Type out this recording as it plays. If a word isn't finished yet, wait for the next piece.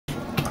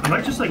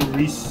might just like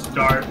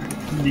restart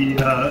the.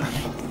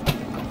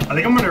 I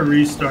think I'm gonna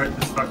restart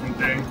this fucking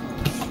thing.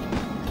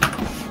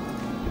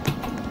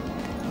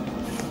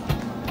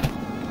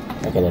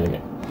 Okay, there we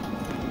go.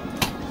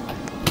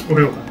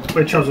 Okay,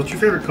 wait, Chubbs, what's your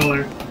favorite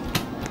color?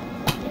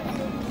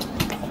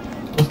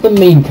 What's the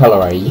main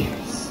color I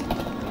use?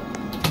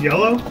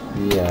 Yellow?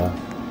 Yeah.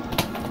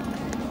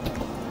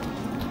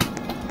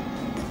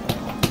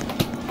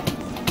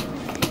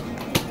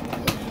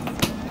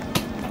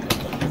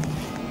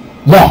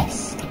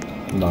 Yes!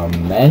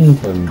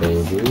 Momentum,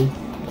 baby.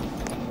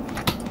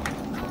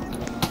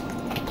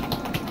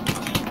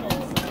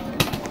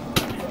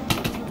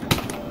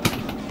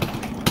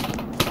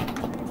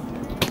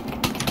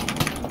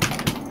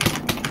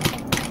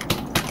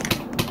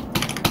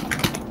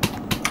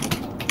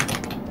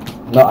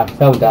 No, I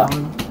fell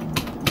down.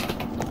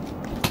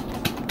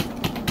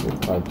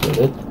 5 did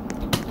it.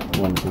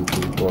 1, 2,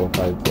 3, 4,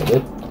 5 did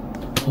it.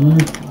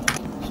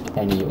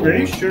 Any Are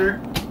you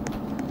sure?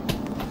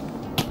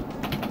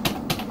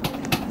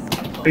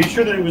 Are you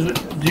sure that it was?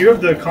 Do you have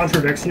the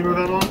contradiction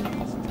event on?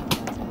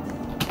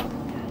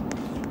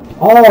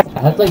 Oh, I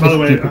had like By the this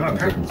way, stupid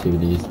consistency with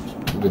these,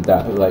 with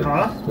that, like.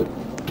 Huh?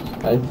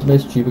 I had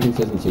this stupid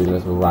consistency with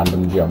those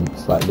random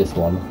jumps, like this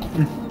one.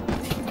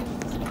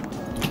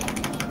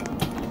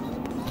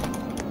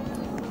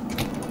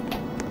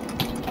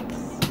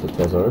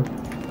 Treasure.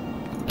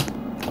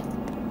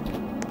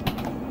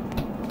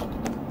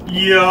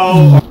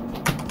 Yo.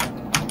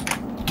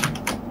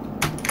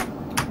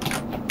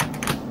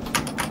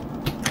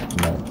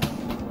 No.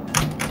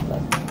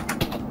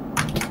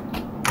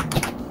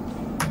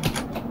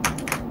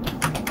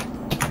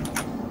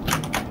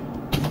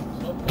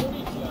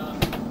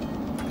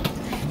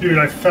 Dude,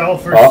 I fell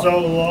for so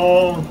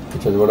long.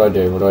 Because what do I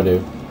do? What do I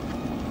do?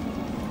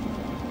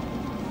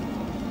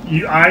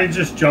 I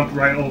just jump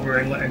right over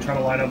and try to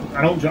line up.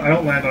 I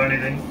don't land on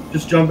anything.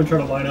 Just jump and try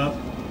to line up.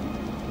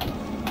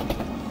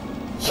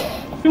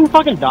 You can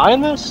fucking die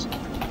in this?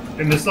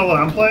 In this level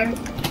I'm playing?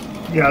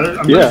 Yeah,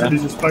 I'm pretty sure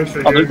these are spikes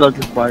right here. There's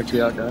just spikes,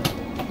 yeah, okay.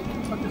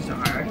 What the fuck is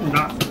that? I can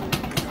not.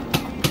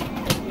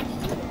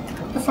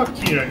 What the fuck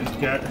key did I just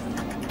get?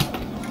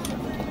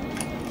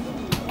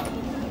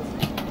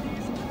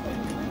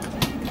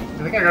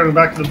 I think I gotta go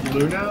back to the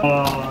blue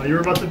now.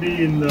 You're about to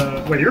be in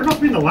the. Wait, you're about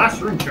to be in the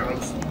last room,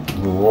 Chubbs.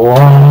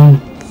 What?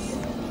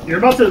 You're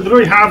about to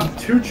literally have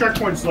 2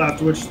 checkpoints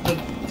left, which,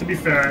 to be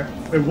fair.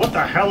 Wait, what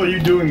the hell are you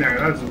doing there?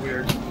 That is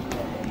weird.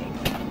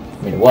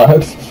 I mean, it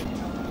works.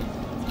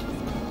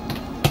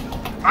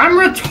 I'm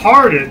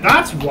retarded,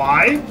 that's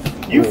why!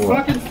 You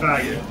fucking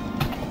faggot.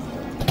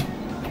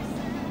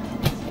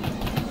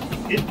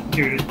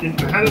 Dude, it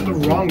had the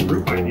wrong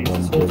group ID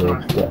this whole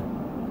time. Yeah.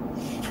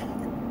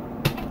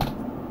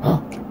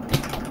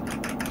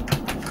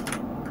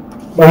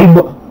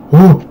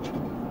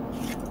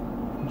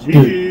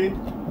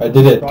 GG. I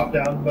did it. Drop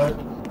down, but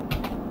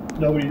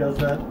nobody does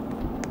that.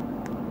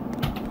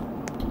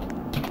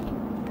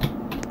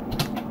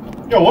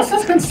 Yo, what's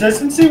this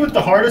consistency with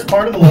the hardest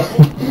part of the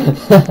level?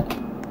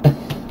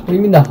 What do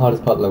you mean the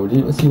hardest part of the level?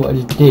 Did you see what I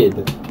just did?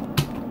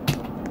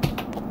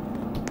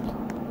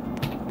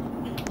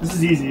 This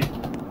is easy.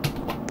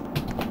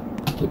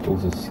 It's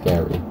also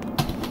scary.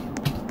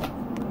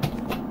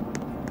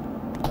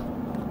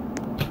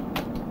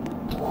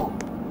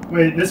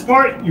 Wait, this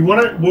part, you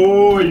wanna,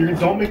 whoa,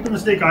 don't make the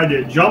mistake I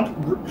did. Jump,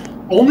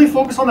 only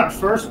focus on that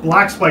first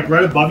black spike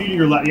right above you to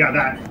your left. Yeah,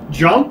 that.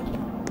 Jump,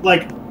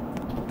 like,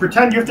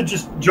 pretend you have to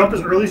just jump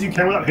as early as you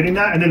can without hitting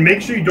that, and then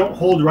make sure you don't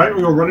hold right or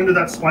you'll run into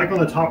that spike on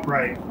the top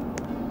right.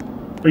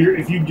 But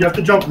you have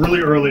to jump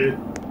really early.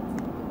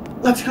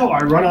 Let's go, I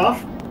run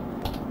off.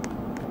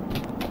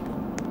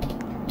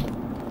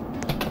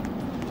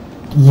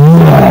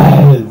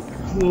 Yes!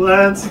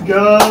 Let's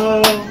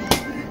go!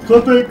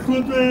 Clip it,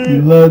 clip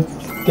it! Let's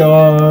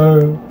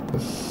go!